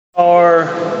Or,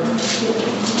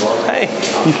 hey,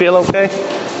 you feel okay?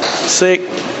 Sick?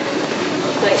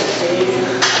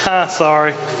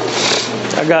 Sorry.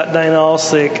 I got Dana all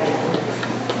sick.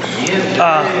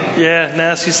 Yeah,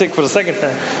 now she's sick for the second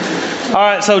time. All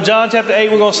right, so John chapter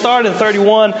 8, we're going to start in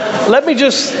 31.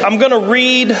 I'm going to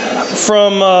read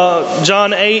from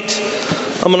John 8.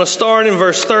 I'm going to start in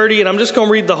verse 30, and I'm just going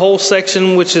to read the whole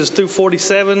section, which is through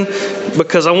 47,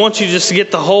 because I want you just to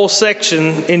get the whole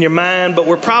section in your mind, but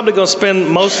we're probably going to spend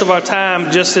most of our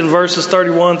time just in verses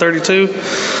 31, 32.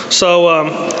 So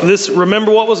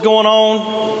remember what was going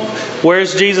on?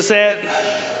 Where's Jesus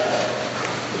at?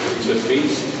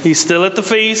 He's still at the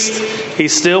feast.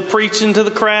 He's still preaching to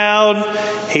the crowd.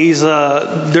 He's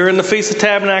during the Feast of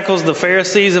Tabernacles, the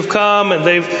Pharisees have come and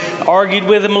they've argued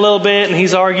with him a little bit, and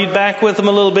he's argued back with them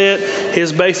a little bit.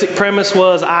 His basic premise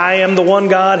was, I am the one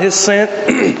God has sent.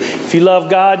 If you love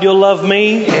God, you'll love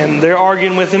me. And they're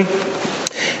arguing with him.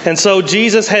 And so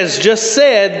Jesus has just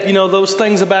said, those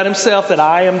things about himself, that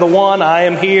I am the one, I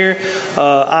am here,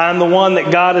 I am the one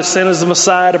that God has sent as the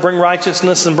Messiah to bring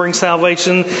righteousness and bring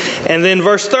salvation. And then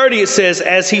verse 30 it says,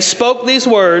 as he spoke these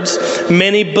words,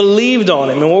 many believed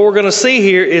on him. And what we're going to see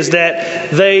here is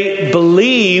that they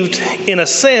believed in a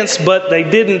sense, but they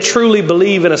didn't truly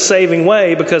believe in a saving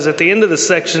way, because at the end of the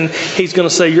section, he's going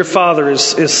to say, your father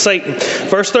is Satan.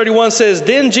 Verse 31 says,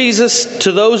 then Jesus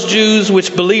to those Jews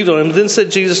which believed on him, then said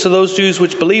Jesus to those Jews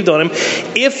which believed on him,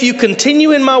 if you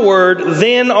continue in my word,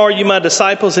 then are you my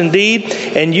disciples indeed,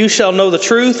 and you shall know the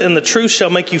truth, and the truth shall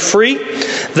make you free.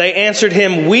 They answered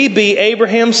him, we be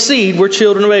Abraham's seed, we're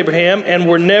children of Abraham, and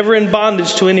were never in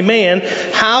bondage to any man.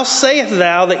 How sayest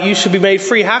thou that you should be made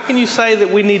free? How can you say that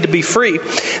we need to be free?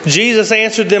 Jesus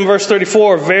answered them, verse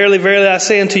 34, verily, verily, I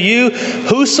say unto you,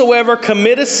 whosoever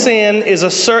committeth sin is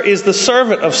the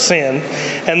servant of sin,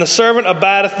 and the servant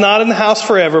abideth not in the house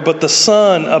forever, but the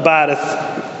Son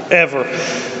abideth ever.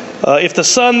 If the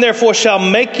Son therefore shall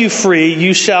make you free,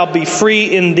 you shall be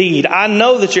free indeed. I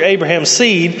know that you're Abraham's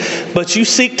seed, but you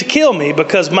seek to kill me,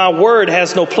 because my word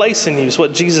has no place in you. Is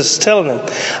what Jesus is telling them.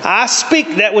 I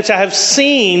speak that which I have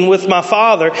seen with my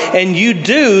Father, and you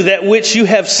do that which you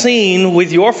have seen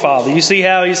with your father. You see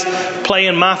how he's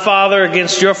playing my father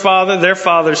against your father? Their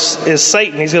father is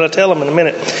Satan. He's going to tell them in a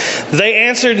minute. They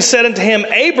answered and said unto him,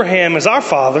 Abraham is our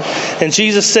father. And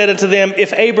Jesus said unto them,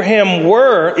 if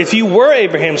you were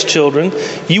Abraham's children,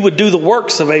 you would do the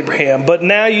works of Abraham. But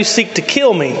now you seek to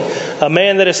kill me, a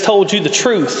man that has told you the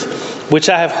truth, which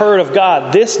I have heard of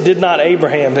God. This did not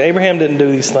Abraham. Abraham didn't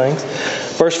do these things.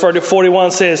 Verse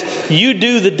 41 says, you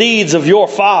do the deeds of your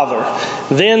father.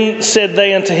 Then said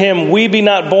they unto him, we be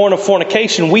not born of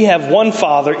fornication. We have one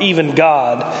Father, even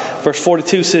God. Verse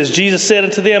 42 says, Jesus said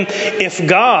unto them, if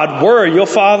God were your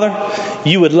father,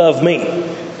 you would love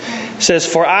me. Says,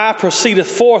 for I proceedeth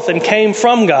forth and came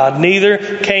from God,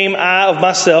 neither came I of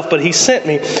myself, but he sent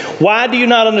me. Why do you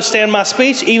not understand my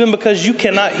speech? Even because you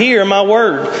cannot hear my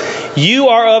word. You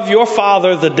are of your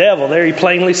father the devil. There he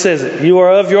plainly says it. You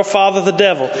are of your father the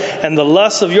devil, and the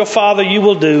lusts of your father you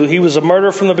will do. He was a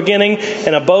murderer from the beginning,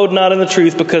 and abode not in the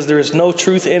truth, because there is no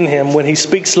truth in him. When he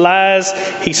speaks lies,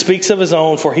 he speaks of his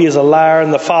own, for he is a liar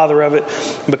and the father of it.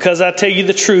 Because I tell you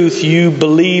the truth, you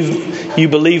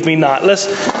believe me not.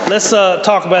 Let's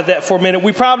talk about that for a minute.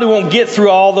 We probably won't get through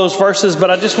all those verses, but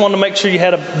I just wanted to make sure you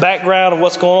had a background of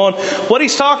what's going on. What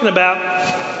he's talking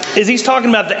about is he's talking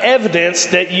about the evidence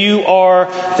that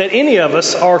any of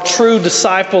us are true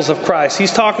disciples of Christ.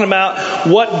 He's talking about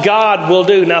what God will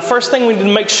do. Now, first thing we need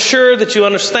to make sure that you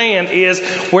understand is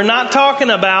we're not talking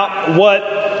about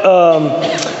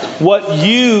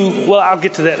I'll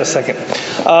get to that in a second.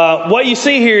 What you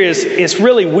see here is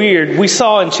really weird. We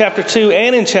saw in chapter 2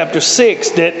 and in chapter 6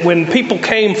 that when people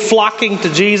came flocking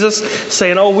to Jesus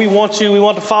saying, oh, we want you, we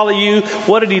want to follow you,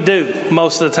 what did he do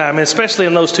most of the time, especially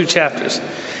in those two chapters?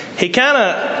 He kind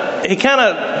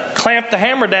of clamped the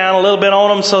hammer down a little bit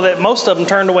on them so that most of them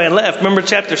turned away and left. Remember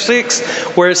chapter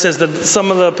 6 where it says that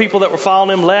some of the people that were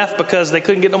following him left because they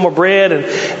couldn't get no more bread,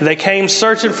 and they came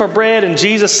searching for bread, and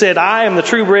Jesus said, I am the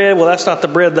true bread. Well, that's not the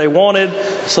bread they wanted,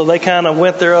 so they kind of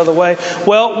went their other way.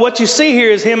 Well, what you see here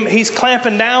is he's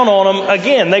clamping down on them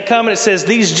again. They come and it says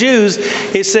these Jews,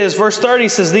 verse 30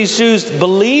 says these Jews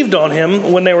believed on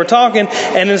him when they were talking,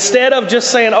 and instead of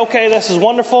just saying, okay, this is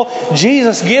wonderful,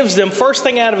 Jesus gives them, first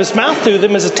thing out of his mouth to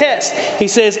them is a test. yes. He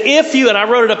says, if you, and I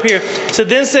wrote it up here. So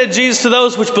then said Jesus to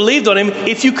those which believed on him,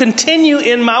 if you continue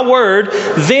in my word,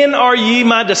 then are ye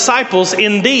my disciples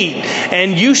indeed.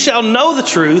 And you shall know the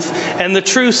truth, and the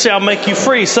truth shall make you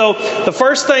free. So the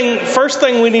first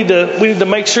thing we need to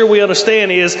make sure we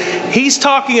understand is he's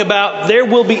talking about there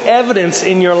will be evidence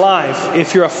in your life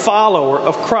if you're a follower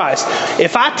of Christ.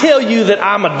 If I tell you that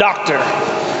I'm a doctor,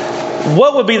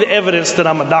 what would be the evidence that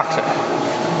I'm a doctor?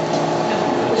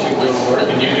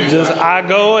 Just I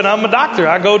go and I'm a doctor.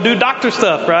 I go do doctor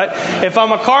stuff, right? If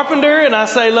I'm a carpenter and I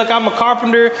say, look, I'm a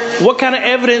carpenter, what kind of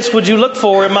evidence would you look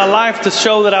for in my life to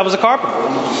show that I was a carpenter?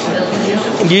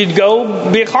 You'd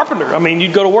go be a carpenter. I mean,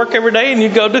 you'd go to work every day and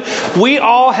you'd go do. We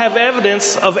all have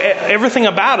evidence of everything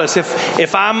about us.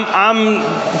 If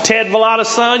I'm Ted Vellada's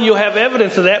son, you'll have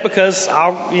evidence of that because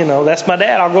that's my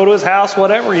dad. I'll go to his house,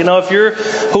 whatever. If you're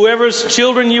whoever's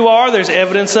children you are, there's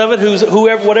evidence of it.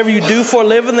 Whatever you do for a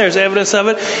living, there's evidence of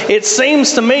it. It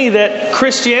seems to me that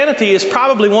Christianity is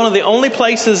probably one of the only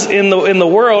places in the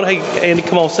world. Hey, Andy,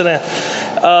 come on, sit down.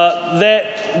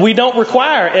 That we don't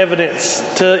require evidence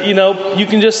to, you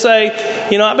can just say,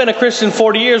 I've been a Christian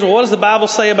 40 years. Well, what does the Bible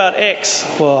say about X?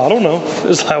 Well, I don't know.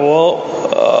 It's like,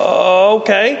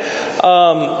 okay.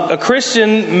 A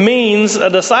Christian means a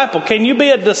disciple. Can you be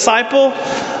a disciple?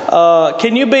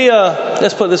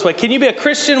 Let's put it this way. Can you be a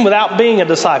Christian without being a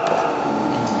disciple?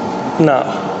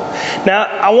 No. Now,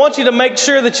 I want you to make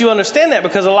sure that you understand that,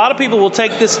 because a lot of people will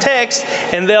take this text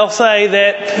and they'll say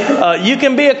that you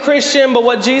can be a Christian, but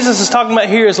what Jesus is talking about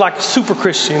here is like a super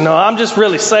Christian. I'm just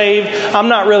really saved. I'm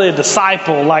not really a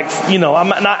disciple. I'm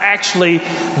not actually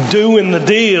doing the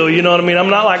deal. You know what I mean? I'm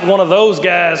not like one of those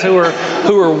guys who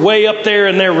are way up there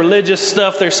in their religious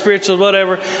stuff, their spiritual,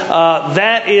 whatever.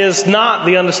 That is not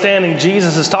the understanding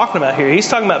Jesus is talking about here. He's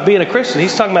talking about being a Christian.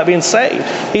 He's talking about being saved.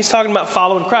 He's talking about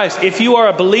following Christ. If you are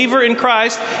a believer in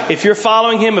Christ, if you're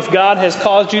following Him, if God has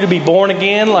caused you to be born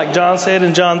again, like John said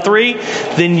in John 3,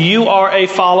 then you are a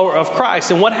follower of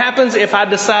Christ. And what happens if I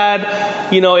decide,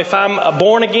 if I'm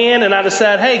born again and I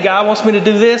decide, hey, God wants me to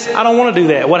do this, I don't want to do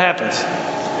that. What happens?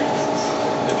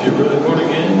 If you're really born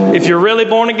again? If you're really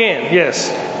born again, yes.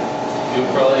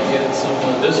 You'll probably get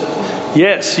some discipline.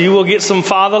 Yes, you will get some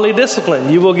fatherly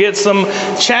discipline. You will get some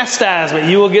chastisement.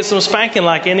 You will get some spanking,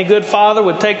 like any good father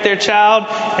would take their child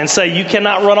and say, you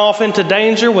cannot run off into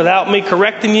danger without me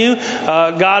correcting you.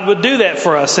 God would do that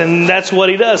for us, and that's what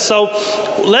He does. So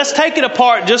let's take it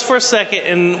apart just for a second,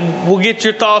 and we'll get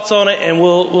your thoughts on it, and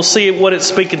we'll see what it's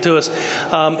speaking to us.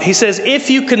 He says, if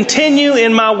you continue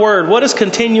in my word. What does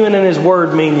continuing in His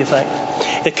word mean, you think?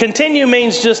 Continue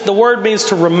means the word means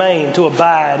to remain, to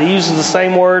abide. He uses the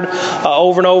same word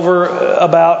over and over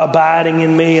about abiding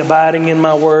in me, abiding in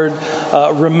my word,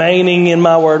 remaining in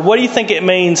my word. What do you think it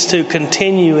means to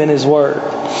continue in His word?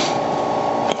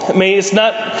 I mean,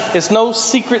 it's no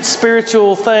secret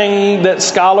spiritual thing that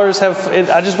scholars have.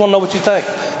 I just want to know what you think.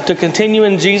 To continue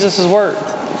in Jesus' word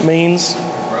means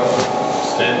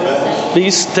be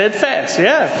steadfast,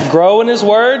 yeah. Grow in His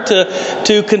word.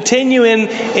 To continue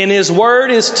in His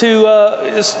word is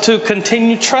to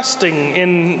continue trusting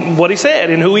in what He said,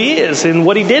 in who He is, in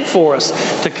what He did for us.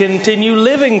 To continue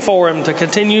living for Him, to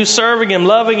continue serving Him,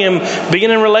 loving Him,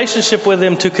 being in relationship with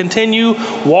Him, to continue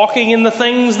walking in the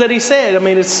things that He said. I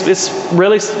mean, it's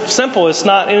really simple. It's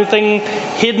not anything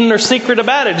hidden or secret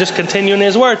about it. Just continue in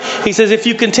His word. He says, if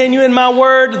you continue in my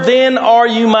word, then are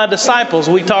you my disciples.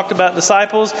 We talked about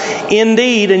disciples.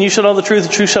 Indeed, and you shall know the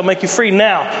truth shall make you free.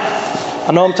 Now,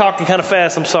 I know I'm talking kind of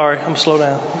fast. I'm sorry. I'm slow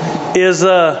down. Is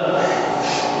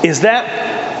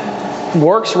that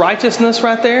works righteousness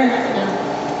right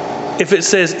there? If it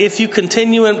says, if you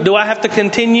continue in, do I have to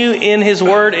continue in His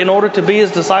word in order to be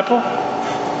His disciple?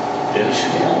 Yes.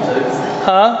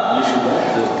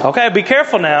 Huh? Okay, be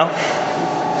careful now.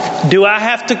 Do I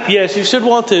have to? Yes, you should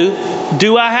want to.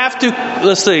 Do I have to?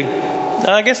 Let's see.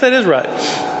 I guess that is right.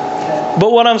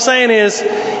 But what I'm saying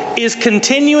is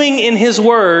continuing in His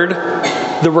word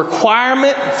the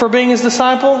requirement for being His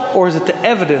disciple, or is it the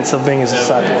evidence of being His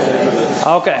disciple?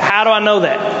 Okay, how do I know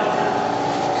that?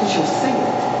 Because you'll see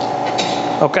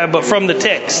it. Okay, but from the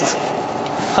text.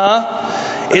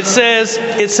 Huh? It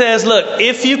says, look,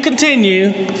 if you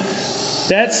continue,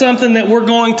 that's something that we're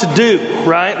going to do,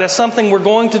 right? That's something we're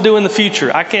going to do in the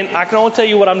future. I can only tell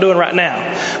you what I'm doing right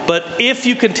now. But if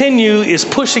you continue is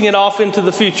pushing it off into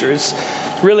the future. It's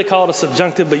really called a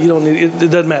subjunctive, but you don't need it.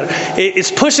 It doesn't matter.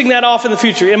 It's pushing that off in the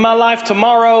future. In my life,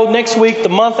 tomorrow, next week, the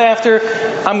month after,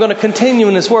 I'm going to continue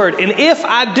in this word. And if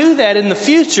I do that in the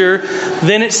future,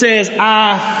 then it says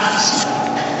I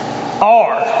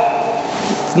are.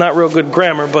 It's not real good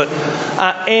grammar, but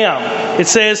I am. It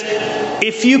says,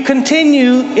 if you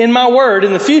continue in my word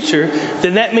in the future,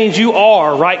 then that means you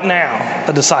are right now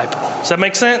a disciple. Does that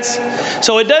make sense?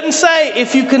 So it doesn't say,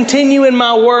 if you continue in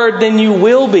my word, then you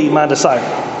will be my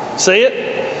disciple. See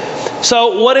it?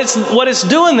 So what it's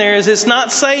doing there is it's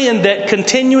not saying that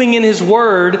continuing in His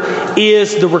Word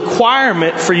is the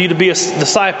requirement for you to be a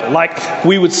disciple. Like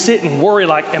we would sit and worry,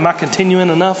 like, am I continuing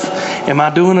enough? Am I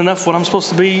doing enough what I'm supposed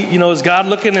to be? Is God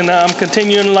looking and I'm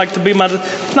continuing like to be my...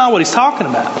 That's not what He's talking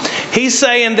about. He's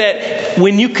saying that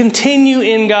when you continue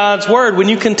in God's Word, when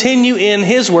you continue in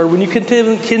His Word, when you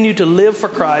continue to live for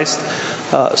Christ,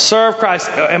 serve Christ.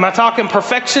 Am I talking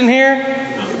perfection here?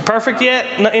 Perfect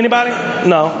yet? No, anybody?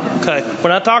 No. Okay. We're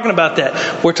not talking about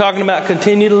that. We're talking about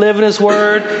continue to live in His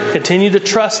Word, continue to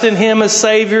trust in Him as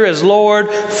Savior, as Lord,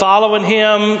 following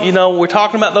Him. We're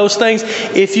talking about those things.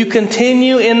 If you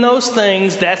continue in those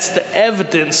things, that's the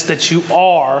evidence that you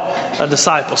are a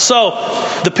disciple. So,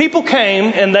 the people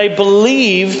came and they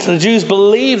believed, the Jews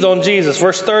believed on Jesus.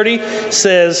 Verse 30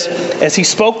 says, as He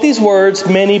spoke these words,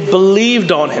 many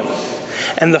believed on Him.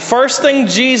 And the first thing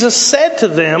Jesus said to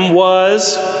them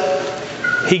was,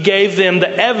 He gave them the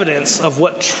evidence of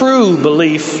what true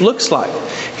belief looks like.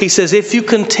 He says, if you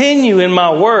continue in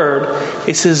my word,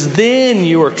 He says, then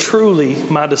you are truly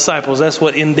my disciples. That's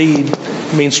what indeed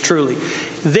means truly.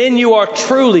 Then you are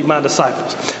truly my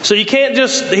disciples. So you can't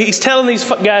just, He's telling these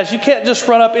guys, you can't just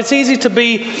run up. It's easy to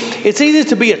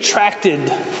be attracted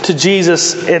to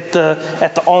Jesus at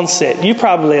the onset. You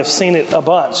probably have seen it a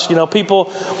bunch.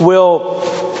 People will,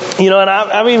 and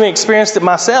I've even experienced it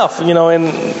myself, in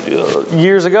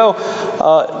years ago.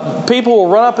 People will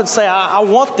run up and say, I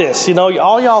want this.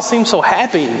 All y'all seem so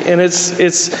happy. And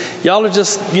it's y'all are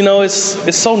just,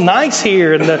 it's so nice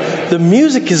here. And the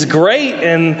music is great.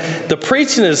 And the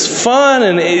preaching is fun.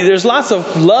 And there's lots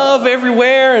of love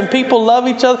everywhere. And people love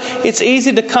each other. It's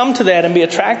easy to come to that and be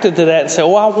attracted to that and say, I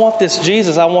want this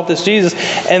Jesus. I want this Jesus.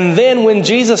 And then when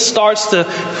Jesus starts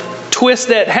to twist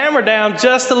that hammer down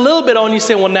just a little bit on you,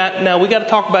 say, well, now we got to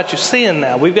talk about your sin.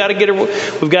 Now we've got to get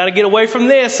away from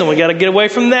this, and we got to get away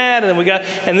from that,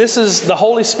 and this is the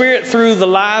Holy Spirit through the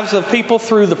lives of people,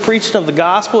 through the preaching of the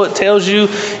gospel. It tells you,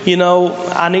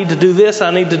 I need to do this, I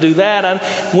need to do that.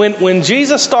 And when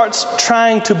Jesus starts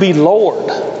trying to be Lord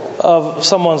of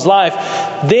someone's life,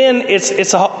 then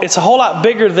it's a whole lot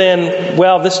bigger than,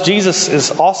 well, this Jesus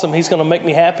is awesome. He's going to make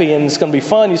me happy and it's going to be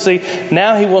fun. You see,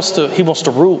 now he wants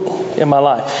to rule in my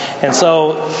life. And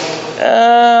so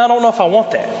I don't know if I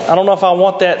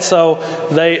want that. So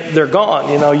they're gone.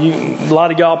 A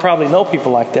lot of y'all probably know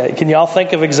people like that. Can y'all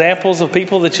think of examples of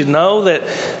people that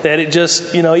that it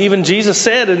just, even Jesus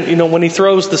said, and when He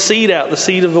throws the seed out, the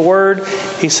seed of the Word,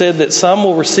 He said that some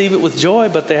will receive it with joy,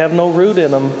 but they have no root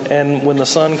in them. And when the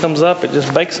sun comes up, it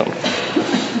just bakes them.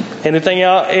 Anything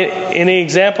y'all? Any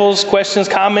examples, questions,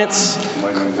 comments?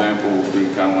 Like an example would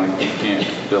be kind of like you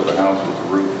can't build a house with a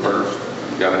roof first.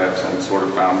 You got to have some sort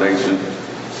of foundation.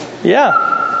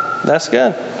 Yeah, that's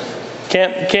good.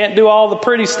 Can't do all the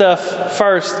pretty stuff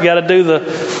first. You got to do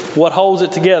what holds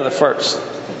it together first.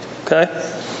 Okay.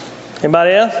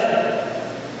 Anybody else?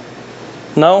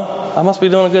 No? I must be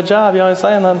doing a good job. Y'all ain't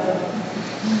saying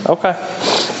nothing. Okay.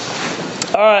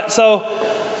 All right.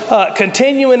 So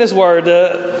continue in His Word.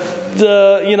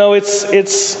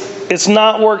 It's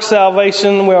not work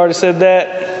salvation. We already said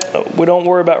that. We don't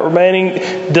worry about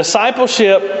remaining.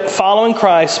 Discipleship, following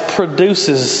Christ,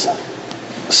 produces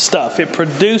stuff. It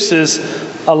produces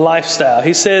a lifestyle.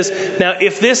 He says, now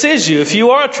if this is you, if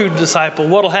you are a true disciple,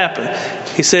 what will happen?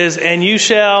 He says, and you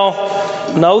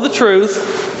shall know the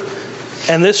truth,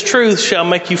 and this truth shall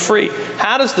make you free.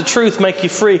 How does the truth make you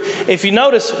free? If you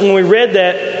notice, when we read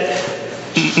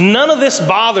that, none of this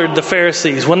bothered the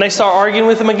Pharisees. When they start arguing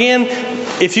with Him again,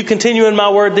 if you continue in my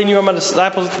word, then you are my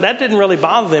disciples. That didn't really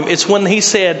bother them. It's when He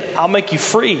said, I'll make you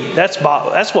free. That's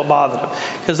what bothered them.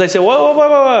 Because they said,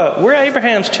 whoa. We're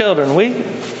Abraham's children.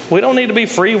 We don't need to be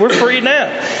free. We're free now.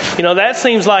 That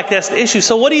seems like that's the issue.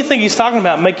 So what do you think He's talking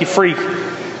about, make you free?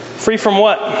 Free from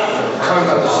what? Talking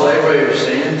about the slavery of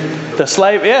sin. The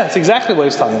slave, yeah, that's exactly what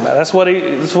He's talking about. That's what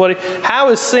he. How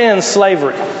is sin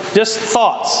slavery? Just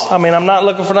thoughts. I mean, I'm not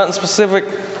looking for nothing specific.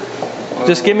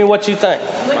 Just give me what you think.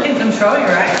 It can control your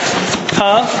actions.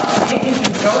 Huh? It can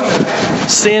control your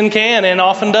actions. Sin can and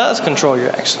often does control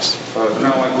your actions. Kind of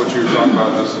like what you were talking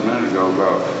about just a minute ago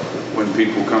about when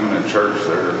people come into church,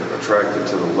 they're attracted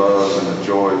to the love and the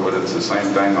joy, but it's the same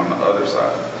thing on the other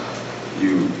side.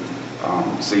 You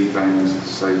see things,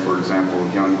 say for example,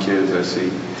 young kids that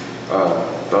see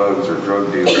thugs or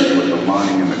drug dealers with the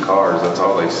money and the cars, that's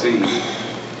all they see.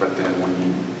 But then when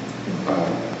you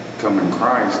come in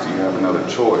Christ, you have another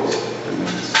choice. And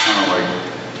it's kind of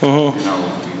like Mm-hmm. You know,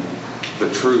 the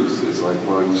truth is like,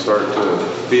 well, you start to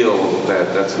feel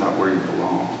that that's not where you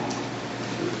belong.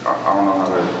 I don't know how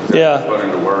to put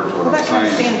into words what Well, I'm that kind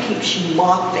of saying. sin keeps you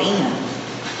locked in.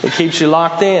 It keeps you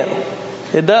locked in.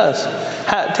 It does.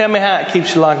 Tell me how it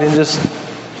keeps you locked in. Just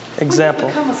example.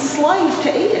 You become a slave to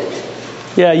it.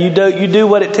 Yeah, you do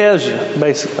what it tells you,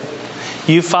 basically.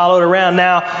 You follow it around.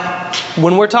 Now,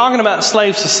 when we're talking about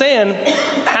slaves to sin,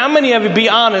 how many of you, be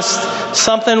honest,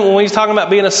 when he's talking about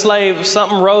being a slave,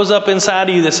 something rose up inside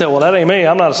of you that said, well, that ain't me.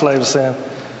 I'm not a slave to sin.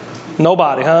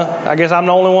 Nobody, huh? I guess I'm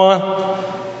the only one.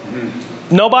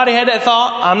 Nobody had that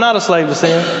thought? I'm not a slave to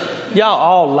sin. Y'all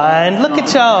all lying. Look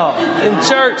at y'all in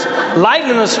church.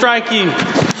 Lightning will strike you.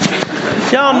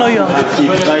 Y'all know y'all. But if we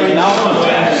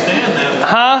understand that,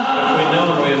 Huh? if we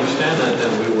know and we understand that,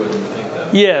 then we wouldn't think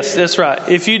that. Yes, that's right.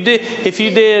 If you did,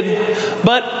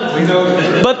 but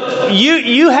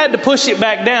you had to push it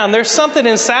back down. There's something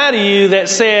inside of you that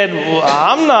said, well,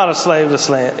 I'm not a slave to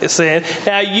sin.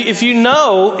 Now, if you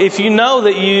know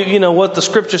that you know what the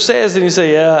Scripture says, then you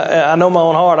say, yeah, I know my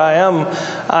own heart. I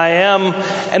am,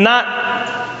 and not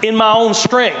in my own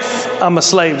strength, I'm a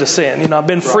slave to sin. You know, I've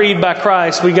been freed by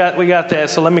Christ. We got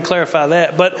that. So let me clarify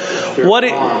that. But what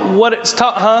it's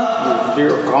taught, huh?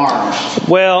 Fear of harm.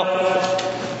 Well,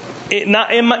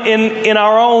 not in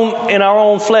our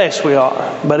own flesh we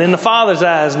are, but in the Father's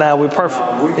eyes now we're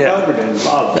perfect. We covered in the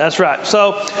Father. That's right.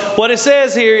 So what it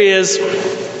says here is,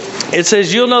 it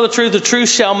says, you'll know the truth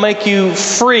shall make you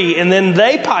free. And then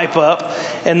they pipe up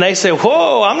and they say,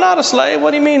 whoa, I'm not a slave.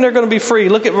 What do you mean they're going to be free?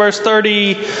 Look at verse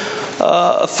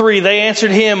 33. They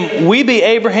answered him, we be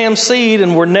Abraham's seed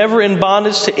and were never in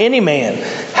bondage to any man.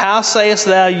 How sayest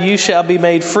thou, you shall be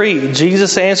made free?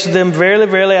 Jesus answered them, verily,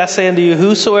 verily, I say unto you,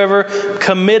 whosoever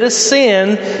committeth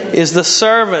sin is the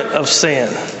servant of sin.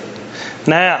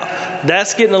 Now,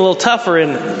 that's getting a little tougher,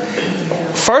 isn't it?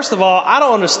 First of all, I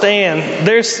don't understand.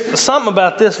 There's something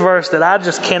about this verse that I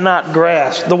just cannot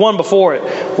grasp. The one before it,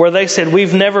 where they said,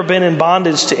 we've never been in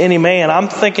bondage to any man. I'm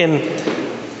thinking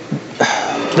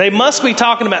they must be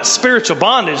talking about spiritual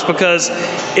bondage, because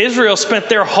Israel spent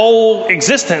their whole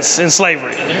existence in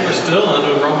slavery. And they were still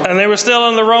under Roman. And they were still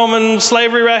under Roman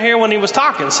slavery right here when he was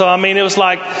talking. So, I mean, it was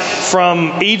like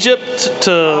from Egypt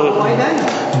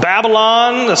to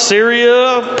Babylon,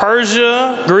 Assyria,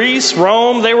 Persia, Greece,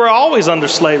 Rome. They were always under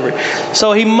slavery.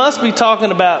 So he must be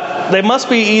talking about, they must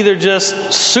be either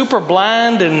just super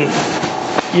blind and,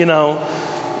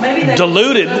 Maybe they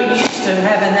deluded. were so used to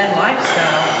having that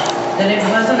lifestyle that it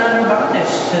wasn't under bondage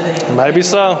to them. Maybe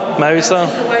so. Maybe so.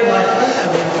 That's the way life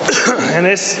was.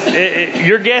 And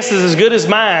your guess is as good as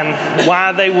mine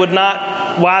why they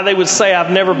would say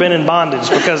I've never been in bondage,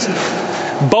 because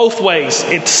both ways,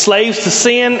 it's slaves to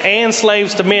sin and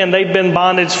slaves to men. They've been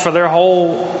bondage for their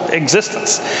whole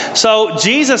existence. So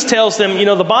Jesus tells them,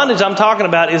 the bondage I'm talking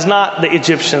about is not the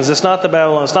Egyptians, it's not the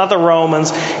Babylonians, it's not the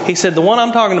Romans. He said the one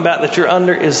I'm talking about that you're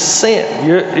under is sin.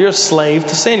 You're a slave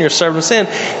to sin, you're a servant of sin.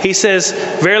 He says,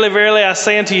 verily, verily, I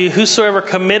say unto you, whosoever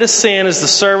committeth sin is the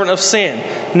servant of sin.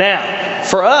 Now,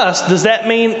 for us, does that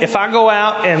mean if I go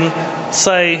out and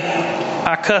say,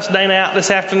 I cussed Dana out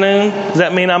this afternoon, does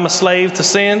that mean I'm a slave to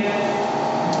sin?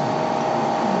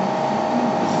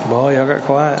 Boy, y'all got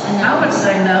quiet. I would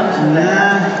say no to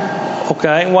that.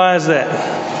 Okay, why is that?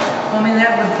 I mean,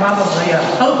 that would probably,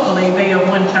 hopefully, be a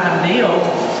one-time deal.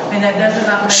 And that does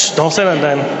not make... Shh, don't say nothing,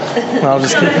 Dana. No, I'm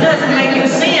just So kidding. it doesn't make you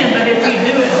sin, but if you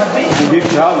do it habitually,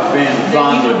 You've probably been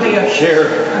then you would be bonded to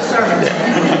sheriff. a servant.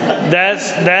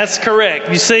 That's correct.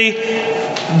 You see,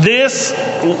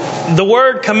 the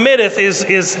word committeth is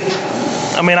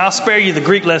I'll spare you the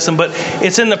Greek lesson, but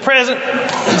it's in the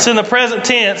present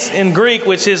tense in Greek,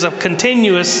 which is a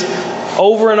continuous,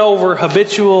 over and over,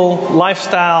 habitual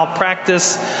lifestyle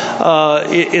practice.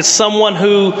 It's someone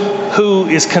who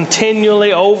is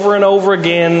continually, over and over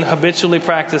again, habitually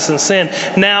practicing sin.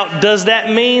 Now, does that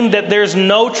mean that there's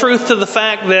no truth to the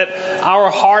fact that our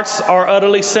hearts are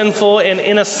utterly sinful and,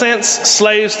 in a sense,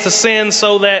 slaves to sin,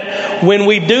 so that when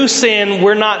we do sin,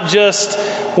 we're not just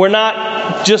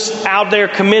out there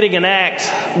committing an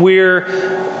act,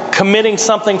 we're committing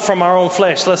something from our own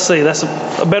flesh? Let's see. That's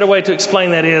a better way to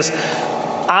explain that is,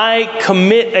 I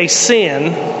commit a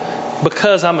sin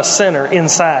because I'm a sinner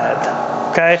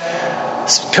inside. Okay?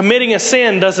 Committing a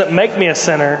sin doesn't make me a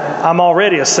sinner. I'm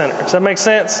already a sinner. Does that make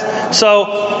sense? So,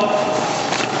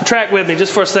 track with me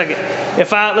just for a second.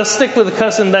 Let's stick with the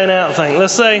cussing Dana out thing.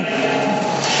 Let's say,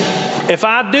 if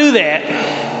I do that,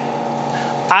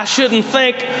 I shouldn't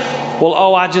think,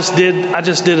 well, I just did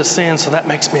a sin, so that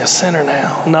makes me a sinner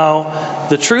now. No,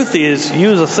 the truth is, you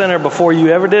was a sinner before you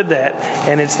ever did that,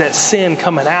 and it's that sin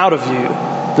coming out of you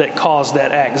that caused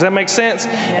that act. Does that make sense?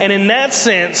 And in that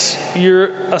sense,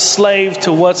 you're a slave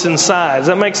to what's inside. Does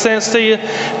that make sense to you?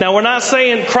 Now, we're not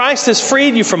saying Christ has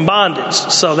freed you from bondage.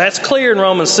 So that's clear in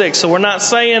Romans 6. So we're not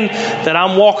saying that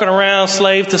I'm walking around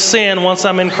slave to sin once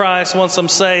I'm in Christ, once I'm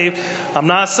saved. I'm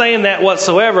not saying that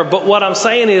whatsoever. But what I'm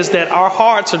saying is that our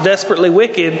hearts are desperately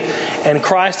wicked, and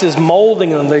Christ is molding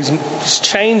them. He's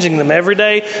changing them every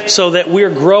day so that we're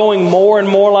growing more and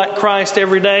more like Christ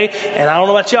every day. And I don't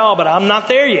know about y'all, but I'm not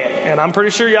there yet. And I'm pretty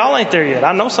sure y'all ain't there yet.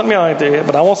 I know some of y'all ain't there yet,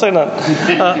 but I won't say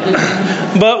nothing.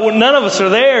 But none of us are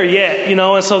there yet,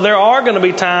 and so there are going to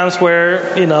be times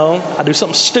where, I do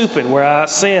something stupid, where I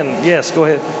sin. Yes, go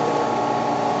ahead.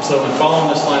 So in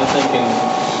following this line of thinking,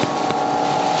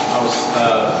 I was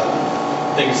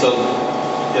thinking,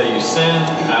 you sin,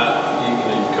 you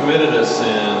committed a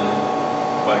sin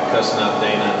by cussing out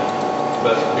Dana,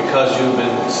 but because you've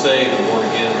been saved and born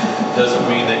again, doesn't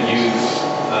mean that you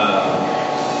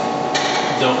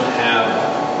don't have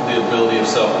the ability of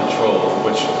self-control,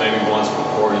 which maybe once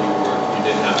before you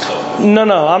didn't have self-control.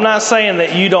 No, I'm not saying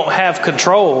that you don't have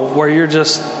control where you're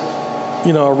just,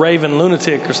 a raving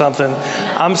lunatic or something.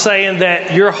 I'm saying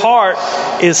that your heart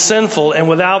is sinful, and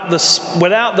without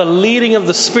the leading of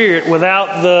the Spirit,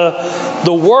 without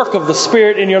the work of the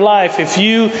Spirit in your life, if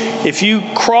you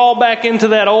crawl back into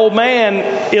that old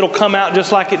man, it'll come out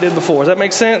just like it did before. Does that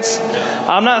make sense?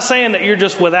 I'm not saying that you're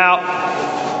just without,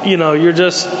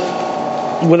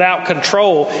 without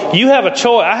control. You have a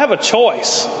choice. I have a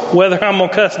choice whether I'm going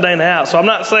to cuss Dana out. So I'm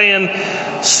not saying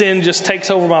sin just takes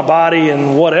over my body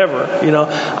and whatever.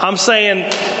 I'm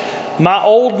saying my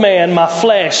old man, my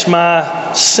flesh,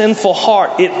 my sinful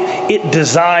heart, it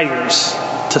desires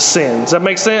to sin. Does that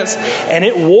make sense? And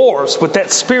it wars with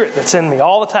that spirit that's in me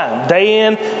all the time. Day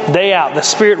in, day out. The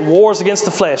spirit wars against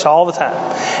the flesh all the time.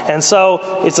 And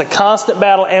so it's a constant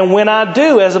battle. And when I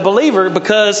do, as a believer,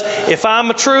 because if I'm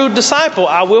a true disciple,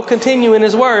 I will continue in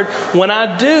His Word. When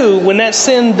that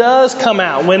sin does come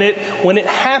out, when it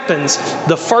happens,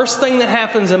 the first thing that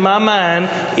happens in my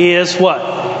mind is what?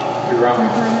 You're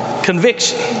wrong.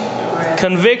 Conviction.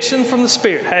 Conviction from the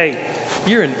Spirit. Hey,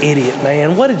 you're an idiot,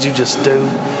 man. What did you just do?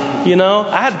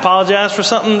 I had to apologize for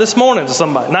something this morning to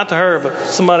somebody. Not to her, but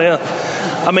somebody else.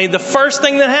 The first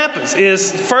thing that happens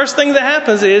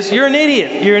is you're an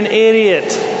idiot. You're an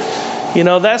idiot.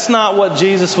 That's not what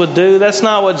Jesus would do. That's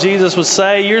not what Jesus would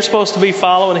say. You're supposed to be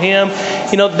following Him.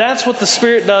 That's what the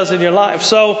Spirit does in your life.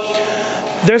 So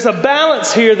there's a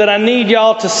balance here that I need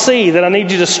y'all to see, that I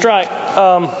need you to strike.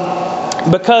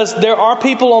 Because there are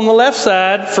people on the left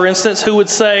side, for instance, who would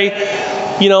say,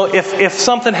 if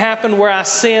something happened where I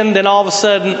sinned, then all of a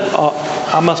sudden,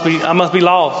 I must be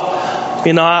lost.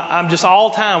 I'm just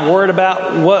all the time worried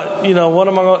about what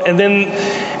am I going to,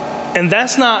 and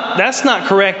that's not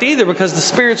correct either, because the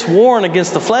Spirit's warring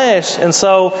against the flesh, and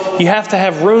so you have to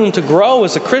have room to grow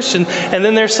as a Christian. And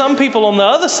then there's some people on the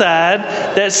other side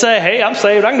that say, hey, I'm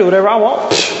saved, I can do whatever I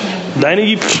want. Dana,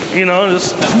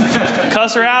 just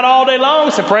cuss her out all day long.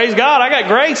 Say, praise God, I got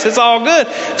grace. It's all good.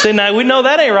 See, now we know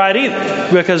that ain't right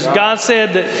either, because God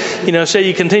said that, shall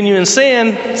you continue in sin?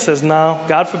 It says, no,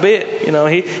 God forbid.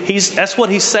 That's what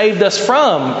He saved us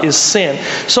from, is sin.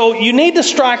 So you need to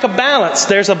strike a balance.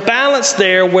 There's a balance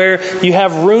there where you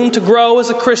have room to grow as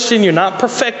a Christian. You're not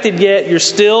perfected yet. There's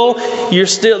still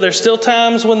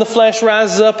times when the flesh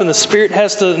rises up and the Spirit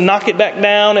has to knock it back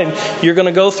down, and you're going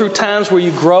to go through times where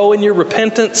you grow in your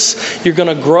repentance. You're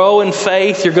going to grow in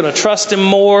faith. You're going to trust Him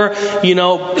more,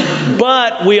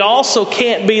 But we also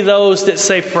can't be those that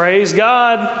say, praise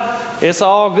God, it's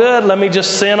all good. Let me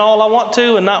just sin all I want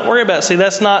to and not worry about it. See,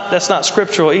 that's not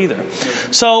scriptural either.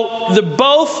 So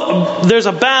there's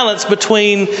a balance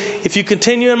between, if you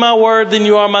continue in my word, then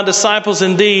you are my disciples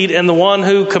indeed, and the one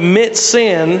who commits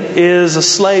sin is a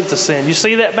slave to sin. You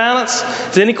see that balance?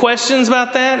 Is there any questions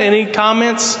about that? Any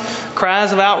comments?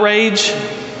 Cries of outrage?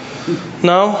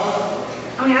 No?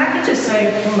 I could just say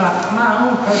from my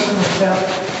own personal self,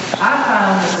 I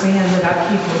find the sin that I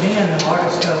keep within the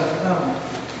hardest to overcome.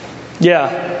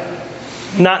 Yeah.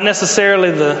 Not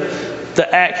necessarily the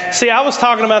act. See, I was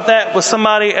talking about that with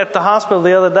somebody at the hospital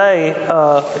the other day.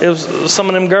 It was some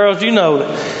of them girls,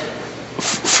 that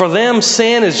for them,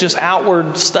 sin is just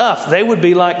outward stuff. They would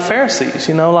be like Pharisees,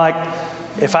 like,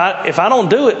 if I don't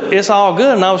do it, it's all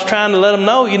good. And I was trying to let them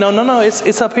know, no,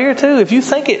 it's up here too. If you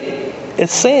think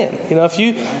it's sin.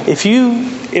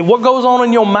 If what goes on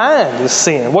in your mind is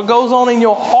sin. What goes on in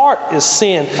your heart is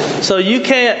sin. So you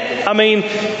can't,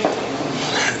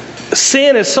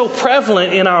 sin is so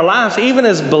prevalent in our lives, even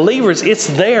as believers, it's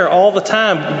there all the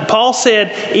time. Paul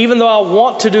said, even though I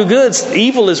want to do good,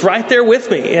 evil is right there with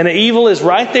me. And evil is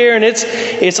right there, and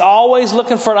it's always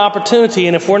looking for an opportunity.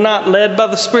 And if we're not led by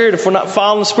the Spirit, if we're not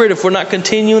following the Spirit, if we're not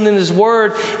continuing in His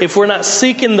Word, if we're not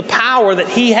seeking the power that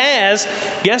He has,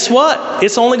 guess what?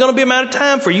 It's only going to be a matter of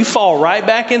time for you fall right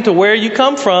back into where you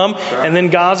come from. And then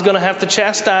God's going to have to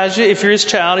chastise you. If you're His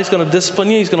child, He's going to discipline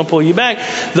you. He's going to pull you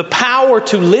back. The power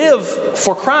to live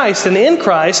for Christ and in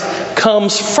Christ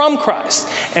comes from Christ.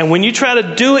 And when you try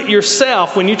to do it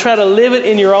yourself, when you try to live it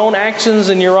in your own actions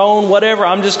and your own whatever,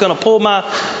 I'm just going to pull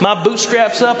my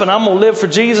bootstraps up and I'm going to live for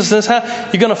Jesus,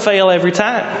 you're going to fail every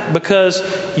time,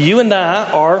 because you and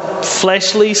I are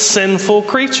fleshly, sinful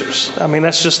creatures. I mean,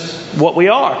 that's just what we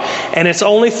are. And it's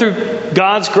only through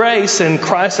God's grace and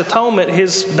Christ's atonement,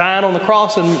 His dying on the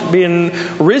cross and being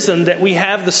risen, that we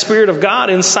have the Spirit of God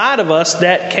inside of us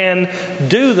that can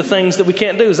do the things that we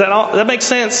can't do. Does that make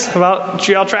sense? About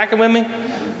y'all tracking with me?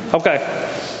 Okay.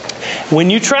 When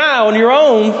you try on your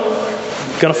own,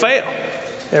 you're going to fail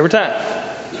every time.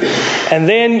 And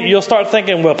then you'll start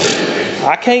thinking, well,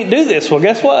 I can't do this. Well,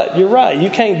 guess what? You're right. You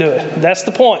can't do it. That's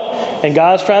the point. And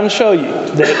God's trying to show you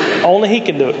that only He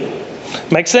can do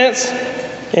it. Make sense?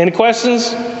 Any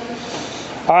questions?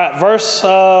 All right, verse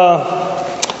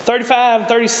 35 and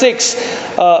 36.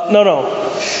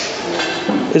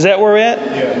 Is that where we're at?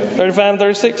 Yeah. 35 and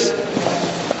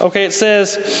 36? Okay, it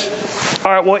says,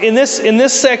 all right, well, in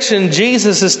this section,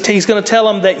 He's going to tell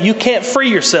them that you can't free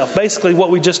yourself. Basically what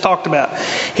we just talked about.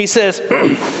 He says,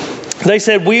 they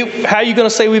said, how are you going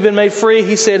to say we've been made free?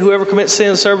 He said, whoever commits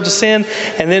sin is servant to sin.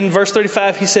 And then verse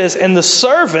 35, he says, and the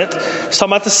servant, he's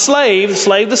talking about the slave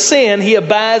to sin, he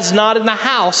abides not in the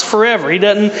house forever. He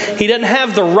doesn't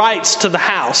have the rights to the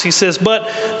house. He says, but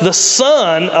the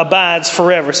son abides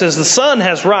forever. It says the son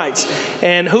has rights.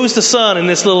 And who's the son in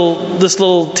this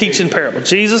little teaching parable?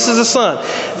 Jesus is the son.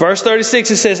 Verse 36,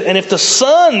 he says, and if the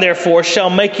son therefore shall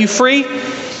make you free,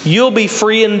 you'll be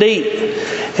free indeed.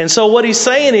 And so what he's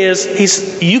saying is,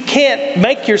 you can't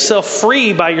make yourself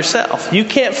free by yourself. You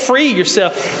can't free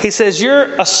yourself. He says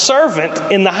you're a servant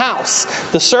in the house.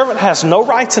 The servant has no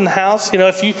rights in the house.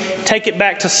 If you take it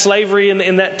back to slavery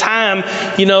in that time,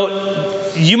 you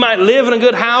might live in a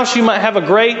good house. You might have a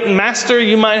great master.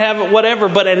 You might have whatever.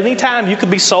 But at any time, you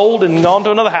could be sold and gone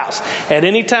to another house. At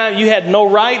any time, you had no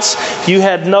rights. You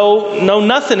had no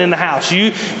nothing in the house.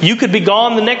 You could be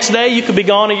gone the next day. You could be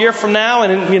gone a year from now.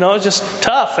 And, it's just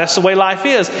tough. That's the way life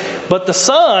is. But the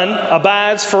son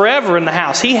abides forever in the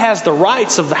house. He has the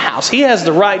rights of the house. He has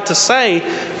the right to say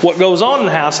what goes on in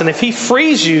the house. And if He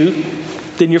frees you,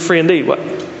 then you're free indeed. What?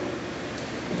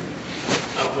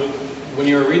 When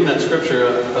you were reading that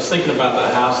scripture, I was thinking about the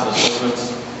house and the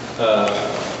servants.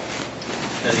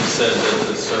 And He said that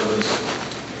the servants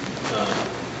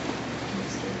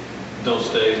don't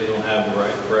stay, don't have the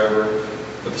right forever,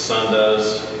 but the son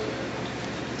does.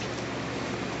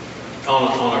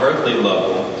 On an earthly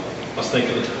level, I was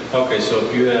thinking, okay, so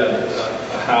if you had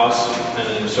a house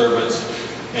and servants,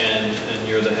 and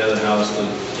you're the head of the house, and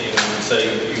say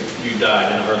you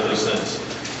died in an earthly sense,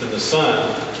 then the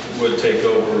son would take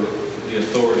over the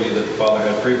authority that the father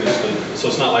had previously. So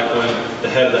it's not like when the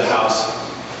head of the house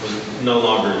was no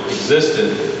longer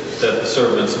existed, that the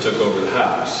servants took over the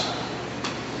house.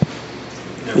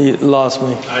 You lost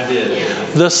me. I did.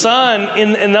 The son,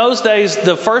 in those days,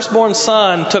 the firstborn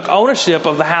son took ownership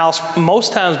of the house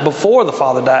most times before the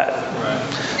father died. Right.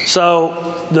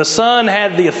 So the son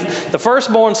had the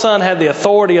firstborn son had the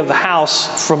authority of the house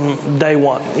from day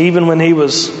one, even when he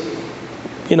was,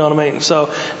 you know what I mean?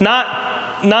 So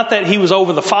not that he was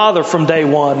over the father from day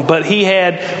one, but he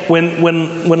had, when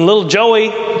little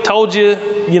Joey told you,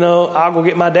 I'll go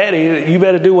get my daddy, you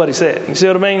better do what he said. You see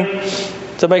what I mean?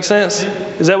 Does that make sense?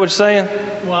 Is that what you're saying?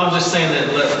 Well, I'm just saying that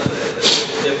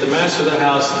if the master of the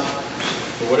house,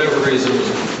 for whatever reason,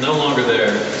 was no longer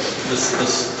there, the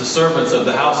servants of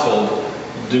the household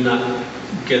do not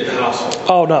get the household.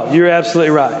 Oh, no, you're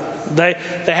absolutely right.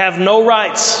 They have no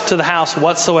rights to the house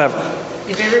whatsoever.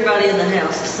 If everybody in the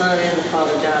house, the son and the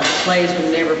father died, the slaves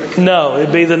would never become. No,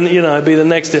 it'd be the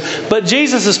next deal. But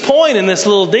Jesus' point in this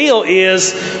little deal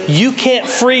is you can't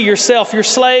free yourself. You're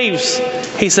slaves.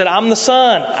 He said, I'm the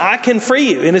son. I can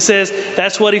free you. And it says,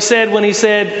 that's what He said when He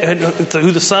said,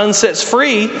 who the son sets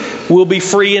free will be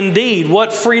free indeed.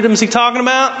 What freedom is He talking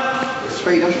about?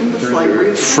 Freedom from the slavery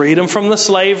of sin. Freedom from the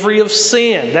slavery of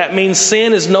sin. That means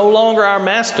sin is no longer our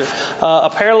master. A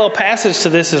parallel passage to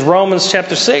this is Romans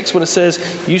chapter 6 when it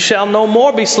says, you shall no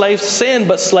more be slaves to sin,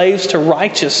 but slaves to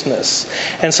righteousness.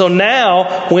 And so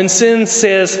now, when sin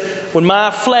says, when my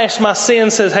flesh, my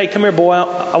sin says, hey, come here, boy,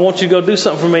 I want you to go do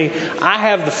something for me. I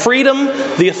have the freedom,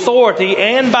 the authority,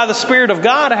 and by the Spirit of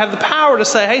God, I have the power to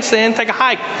say, hey, sin, take a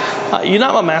hike. You're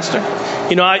not my master.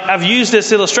 You know, I've used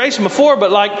this illustration before,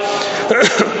 but like,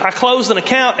 I closed an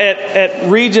account at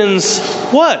Regions.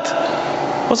 What?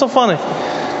 What's so funny?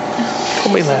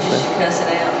 Don't be laughing. Cuss it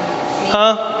out.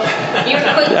 Huh?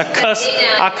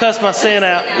 I cuss my sin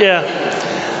out.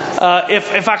 Yeah.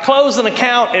 If I closed an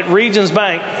account at Regions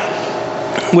Bank,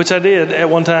 which I did at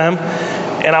one time,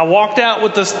 and I walked out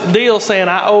with this deal saying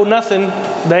I owe nothing.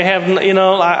 They have, you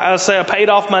know, I say I paid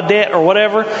off my debt or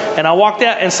whatever. And I walked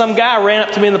out and some guy ran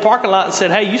up to me in the parking lot and said,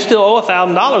 hey, you still owe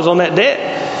 $1,000 on that debt.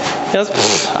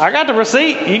 I got the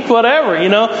receipt, whatever, you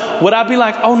know. Would I be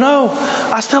like, oh no,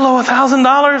 I still owe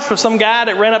 $1,000 for some guy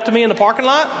that ran up to me in the parking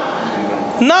lot?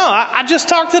 No, I just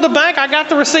talked to the bank. I got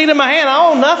the receipt in my hand. I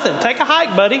owe nothing. Take a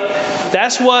hike, buddy.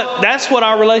 That's what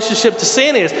our relationship to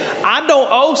sin is. I don't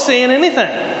owe sin anything.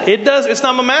 It's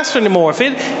not my master anymore. If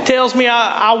it tells me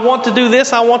I want to do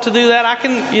this, I want to do that, I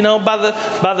can, you know, by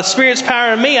the Spirit's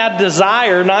power in me, I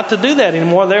desire not to do that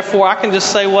anymore. Therefore, I can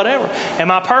just say whatever.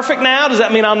 Am I perfect now? Does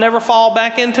that mean I'll never fall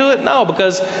back into it? No,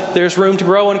 because there's room to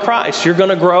grow in Christ. You're going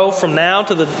to grow from now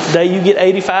to the day you get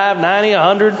 85, 90,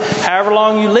 100, however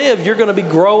long you live. You're going to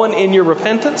be growing in your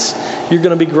repentance. You're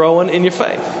going to be growing in your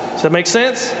faith. Does that make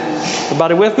sense?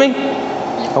 Everybody with me?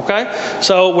 Okay?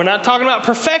 So we're not talking about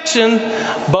perfection,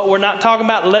 but we're not talking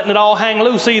about letting it all hang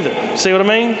loose either. See what I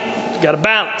mean? You got a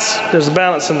balance. There's a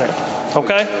balance in there.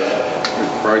 Okay?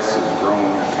 Christ is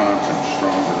growing your conscience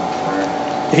stronger,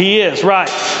 right? He is, right.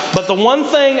 But the one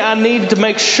thing I need to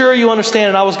make sure you understand,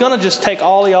 and I was going to just take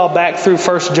all of y'all back through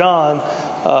 1 John,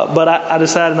 but I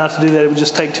decided not to do that. It would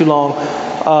just take too long.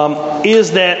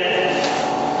 Is that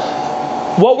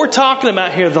what we're talking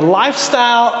about here, the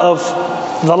lifestyle of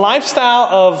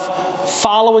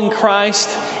following Christ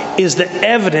is the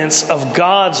evidence of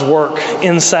God's work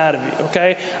inside of you,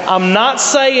 okay? I'm not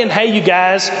saying, hey, you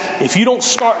guys, if you don't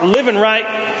start living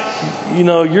right, you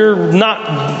know, you're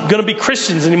not going to be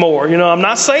Christians anymore. You know, I'm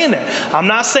not saying that. I'm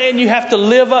not saying you have to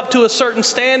live up to a certain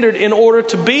standard in order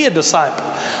to be a disciple.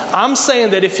 I'm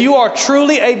saying that if you are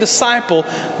truly a disciple,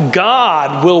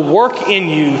 God will work in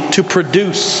you to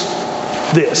produce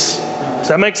this. Does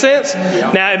that make sense?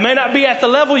 Yeah. Now, it may not be at the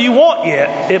level you want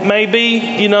yet. It may be,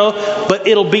 you know, but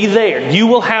it'll be there. You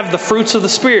will have the fruits of the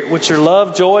Spirit, which are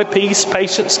love, joy, peace,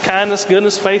 patience, kindness,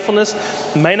 goodness, faithfulness.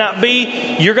 It may not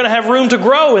be, you're going to have room to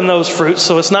grow in those fruits,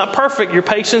 so it's not perfect. Your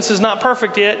patience is not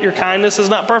perfect yet. Your kindness is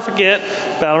not perfect yet.